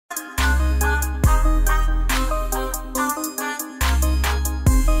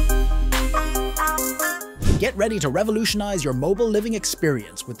Get ready to revolutionize your mobile living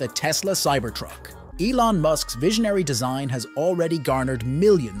experience with the Tesla Cybertruck. Elon Musk's visionary design has already garnered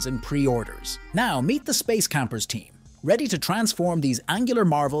millions in pre-orders. Now meet the Space Campers team, ready to transform these angular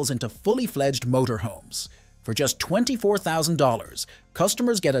marvels into fully fledged motorhomes. For just $24,000,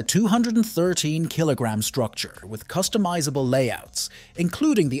 customers get a 213-kilogram structure with customizable layouts,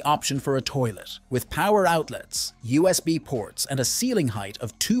 including the option for a toilet. With power outlets, USB ports, and a ceiling height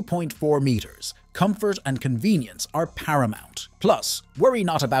of 2.4 meters, comfort and convenience are paramount. Plus, worry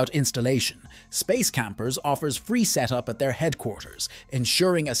not about installation. Space Campers offers free setup at their headquarters,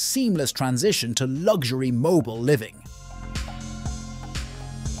 ensuring a seamless transition to luxury mobile living.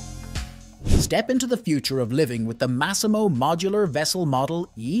 Step into the future of living with the Massimo Modular Vessel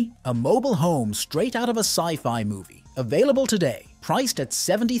Model E, a mobile home straight out of a sci-fi movie. Available today. Priced at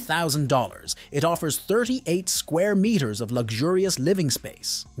 $70,000, it offers 38 square meters of luxurious living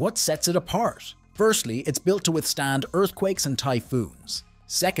space. What sets it apart? Firstly, it's built to withstand earthquakes and typhoons.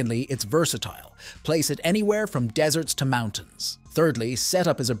 Secondly, it's versatile. Place it anywhere from deserts to mountains. Thirdly,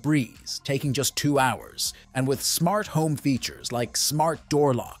 setup is a breeze, taking just 2 hours, and with smart home features like smart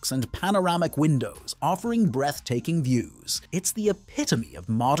door locks and panoramic windows offering breathtaking views. It's the epitome of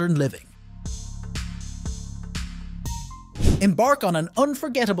modern living. Embark on an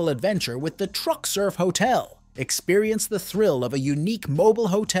unforgettable adventure with the Truck Surf Hotel. Experience the thrill of a unique mobile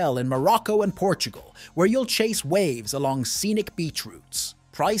hotel in Morocco and Portugal, where you'll chase waves along scenic beach routes.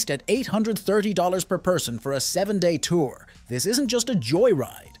 Priced at $830 per person for a 7-day tour, this isn't just a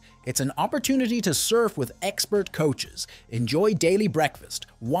joyride. It's an opportunity to surf with expert coaches, enjoy daily breakfast,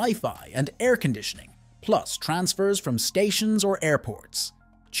 Wi-Fi, and air conditioning, plus transfers from stations or airports.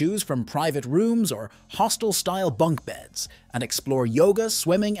 Choose from private rooms or hostel-style bunk beds, and explore yoga,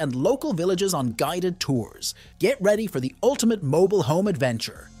 swimming, and local villages on guided tours. Get ready for the ultimate mobile home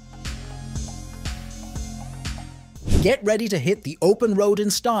adventure. Get ready to hit the open road in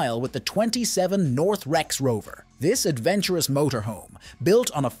style with the 27 North RexRover. This adventurous motorhome,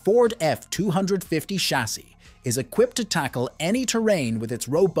 built on a Ford F250 chassis, is equipped to tackle any terrain with its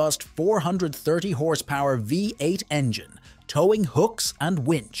robust 430 horsepower V8 engine, towing hooks and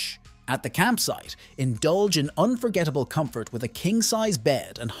winch. At the campsite, indulge in unforgettable comfort with a king-size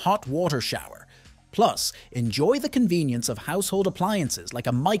bed and hot water shower. Plus, enjoy the convenience of household appliances like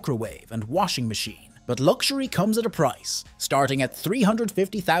a microwave and washing machine. But luxury comes at a price. Starting at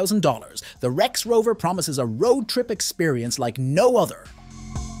 $350,000, the RexRover promises a road trip experience like no other.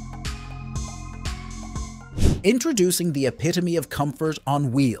 Introducing the epitome of comfort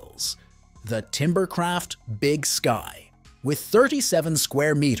on wheels, the Timbercraft Big Sky. With 37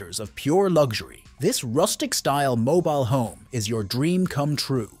 square meters of pure luxury, this rustic-style mobile home is your dream come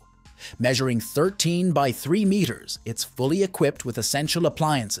true. Measuring 13 by 3 meters, it's fully equipped with essential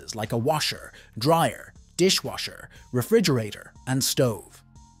appliances like a washer, dryer, dishwasher, refrigerator, and stove.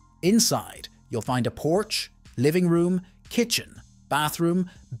 Inside, you'll find a porch, living room, kitchen, bathroom,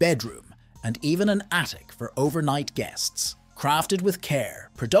 bedroom, and even an attic for overnight guests. Crafted with care,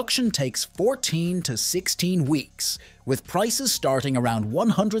 production takes 14 to 16 weeks, with prices starting around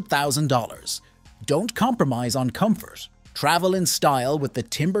 $100,000. Don't compromise on comfort. Travel in style with the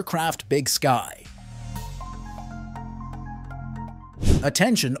Timbercraft Big Sky.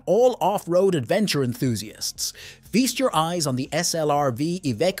 Attention all off-road adventure enthusiasts. Feast your eyes on the SLRV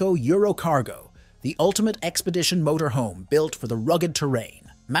Iveco Eurocargo, the ultimate expedition motorhome built for the rugged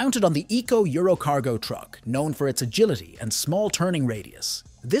terrain. Mounted on the Eco Eurocargo truck, known for its agility and small turning radius,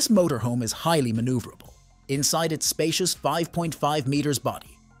 this motorhome is highly maneuverable. Inside its spacious 5.5 meters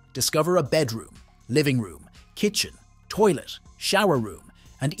body, discover a bedroom, living room, kitchen, toilet, shower room,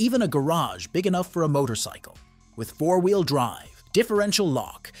 and even a garage big enough for a motorcycle. With 4-wheel drive, differential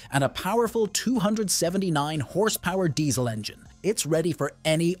lock, and a powerful 279 horsepower diesel engine, it's ready for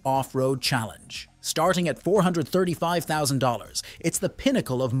any off-road challenge. Starting at $435,000, it's the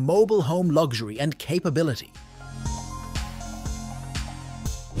pinnacle of mobile home luxury and capability.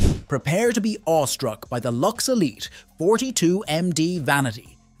 Prepare to be awestruck by the Luxe Elite 42MD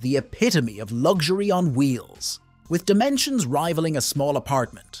Vanity, the epitome of luxury on wheels. With dimensions rivaling a small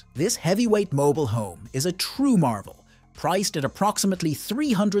apartment, this heavyweight mobile home is a true marvel, priced at approximately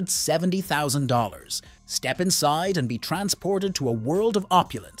 $370,000. Step inside and be transported to a world of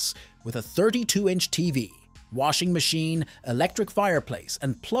opulence with a 32-inch TV, washing machine, electric fireplace,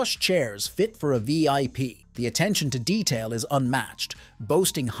 and plush chairs fit for a VIP. The attention to detail is unmatched,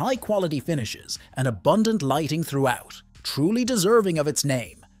 boasting high-quality finishes and abundant lighting throughout. Truly deserving of its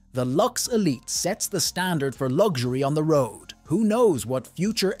name, the Luxe Elite sets the standard for luxury on the road. Who knows what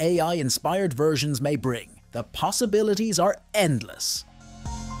future AI-inspired versions may bring? The possibilities are endless.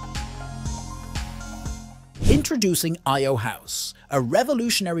 Introducing IoHouse, a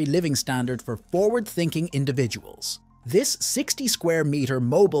revolutionary living standard for forward-thinking individuals. This 60 square meter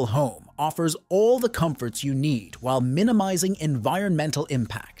mobile home offers all the comforts you need while minimizing environmental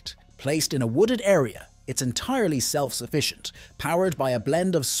impact. Placed in a wooded area, it's entirely self-sufficient, powered by a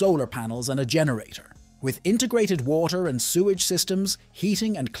blend of solar panels and a generator. With integrated water and sewage systems,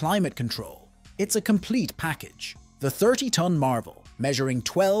 heating and climate control, it's a complete package. The 30-ton marvel, measuring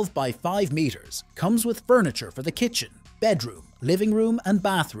 12 by 5 meters, comes with furniture for the kitchen, bedroom, living room and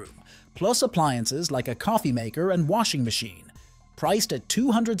bathroom, plus appliances like a coffee maker and washing machine. Priced at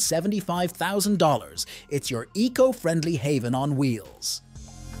 $275,000, it's your eco-friendly haven on wheels.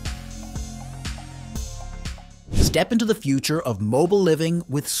 Step into the future of mobile living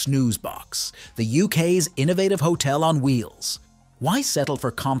with Snoozebox, the UK's innovative hotel on wheels. Why settle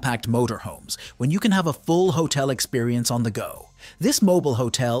for compact motorhomes when you can have a full hotel experience on the go? This mobile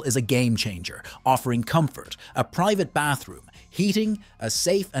hotel is a game changer, offering comfort, a private bathroom, heating, a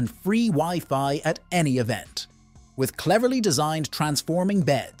safe and free Wi-Fi at any event. With cleverly designed transforming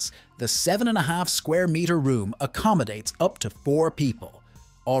beds, the 7.5 square meter room accommodates up to 4 people.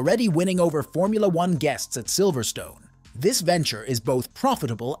 Already winning over Formula 1 guests at Silverstone, this venture is both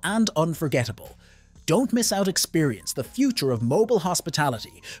profitable and unforgettable. Don't miss out. Experience the future of mobile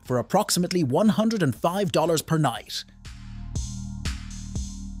hospitality for approximately $105 per night.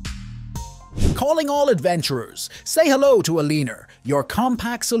 Calling all adventurers, say hello to Aliner, your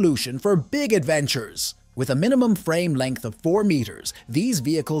compact solution for big adventures. With a minimum frame length of 4 meters, these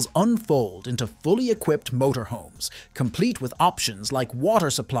vehicles unfold into fully equipped motorhomes, complete with options like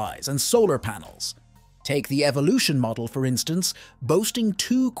water supplies and solar panels. Take the Evolution model, for instance, boasting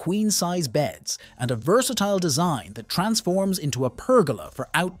 2 queen-size beds and a versatile design that transforms into a pergola for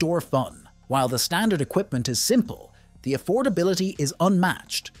outdoor fun. While the standard equipment is simple, the affordability is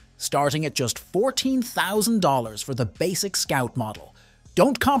unmatched, starting at just $14,000 for the basic Scout model.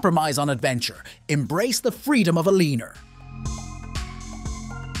 Don't compromise on adventure. Embrace the freedom of Aliner.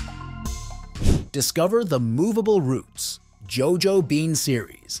 Discover the Movable Roots Jojo Bean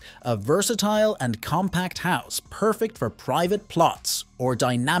Series, a versatile and compact house perfect for private plots or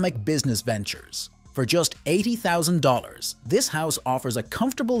dynamic business ventures. For just $80,000, this house offers a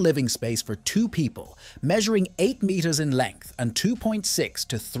comfortable living space for 2 people, measuring 8 meters in length and 2.6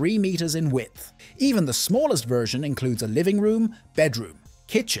 to 3 meters in width. Even the smallest version includes a living room, bedroom,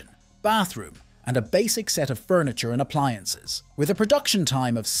 kitchen, bathroom, and a basic set of furniture and appliances. With a production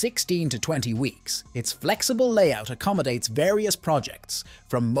time of 16 to 20 weeks, its flexible layout accommodates various projects,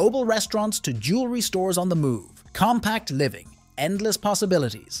 from mobile restaurants to jewelry stores on the move. Compact living, endless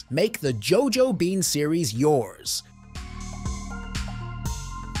possibilities. Make the Jojo Bean Series yours.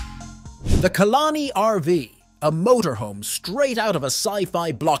 The Colani RV, a motorhome straight out of a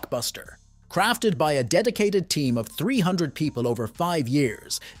sci-fi blockbuster. Crafted by a dedicated team of 300 people over 5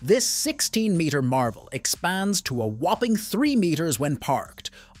 years, this 16-meter marvel expands to a whopping 3 meters when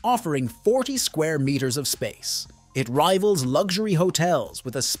parked, offering 40 square meters of space. It rivals luxury hotels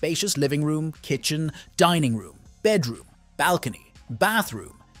with a spacious living room, kitchen, dining room, bedroom, balcony,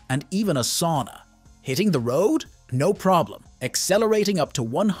 bathroom, and even a sauna. Hitting the road? No problem. Accelerating up to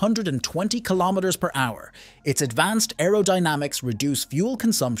 120 kilometers per hour, its advanced aerodynamics reduce fuel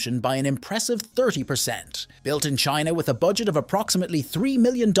consumption by an impressive 30%. Built in China with a budget of approximately $3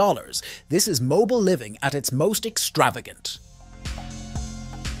 million, this is mobile living at its most extravagant.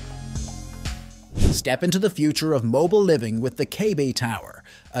 Step into the future of mobile living with the Kabe Tower,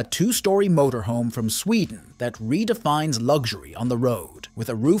 a 2-story motorhome from Sweden that redefines luxury on the road. With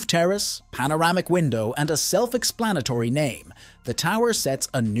a roof terrace, panoramic window, and a self-explanatory name, the tower sets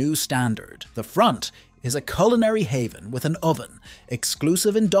a new standard. The front is a culinary haven with an oven,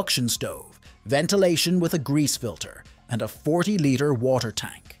 exclusive induction stove, ventilation with a grease filter, and a 40-liter water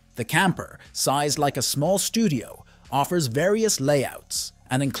tank. The camper, sized like a small studio, offers various layouts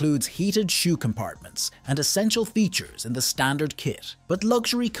and includes heated shoe compartments and essential features in the standard kit. But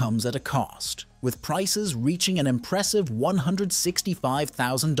luxury comes at a cost, with prices reaching an impressive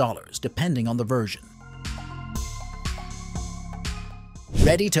 $165,000 depending on the version.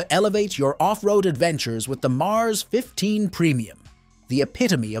 Ready to elevate your off-road adventures with the Mars15 Premium, the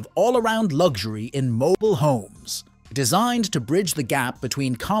epitome of all-around luxury in mobile homes. Designed to bridge the gap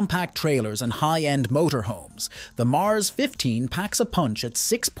between compact trailers and high-end motorhomes, the Mars15 packs a punch at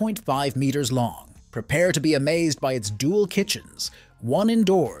 6.5 meters long. Prepare to be amazed by its dual kitchens, one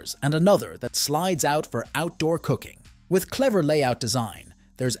indoors and another that slides out for outdoor cooking. With clever layout design,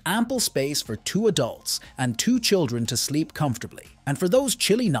 There's ample space for 2 adults and 2 children to sleep comfortably. And for those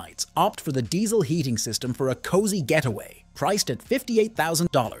chilly nights, opt for the diesel heating system for a cozy getaway. Priced at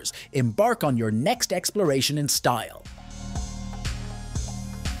 $58,000, embark on your next exploration in style.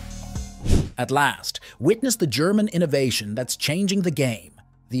 At last, witness the German innovation that's changing the game.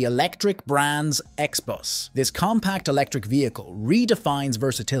 The ElectricBrands XBUS. This compact electric vehicle redefines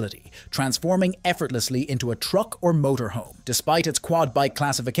versatility, transforming effortlessly into a truck or motorhome. Despite its quad bike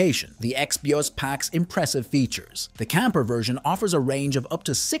classification, the XBUS packs impressive features. The camper version offers a range of up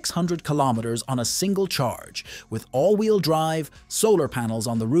to 600 kilometers on a single charge, with all-wheel drive, solar panels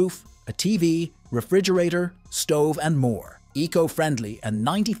on the roof, a TV, refrigerator, stove, and more. Eco-friendly and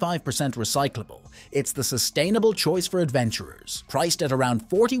 95% recyclable, it's the sustainable choice for adventurers. Priced at around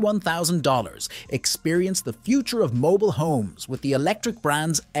 $41,000, experience the future of mobile homes with the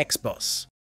ElectricBrands XBUS.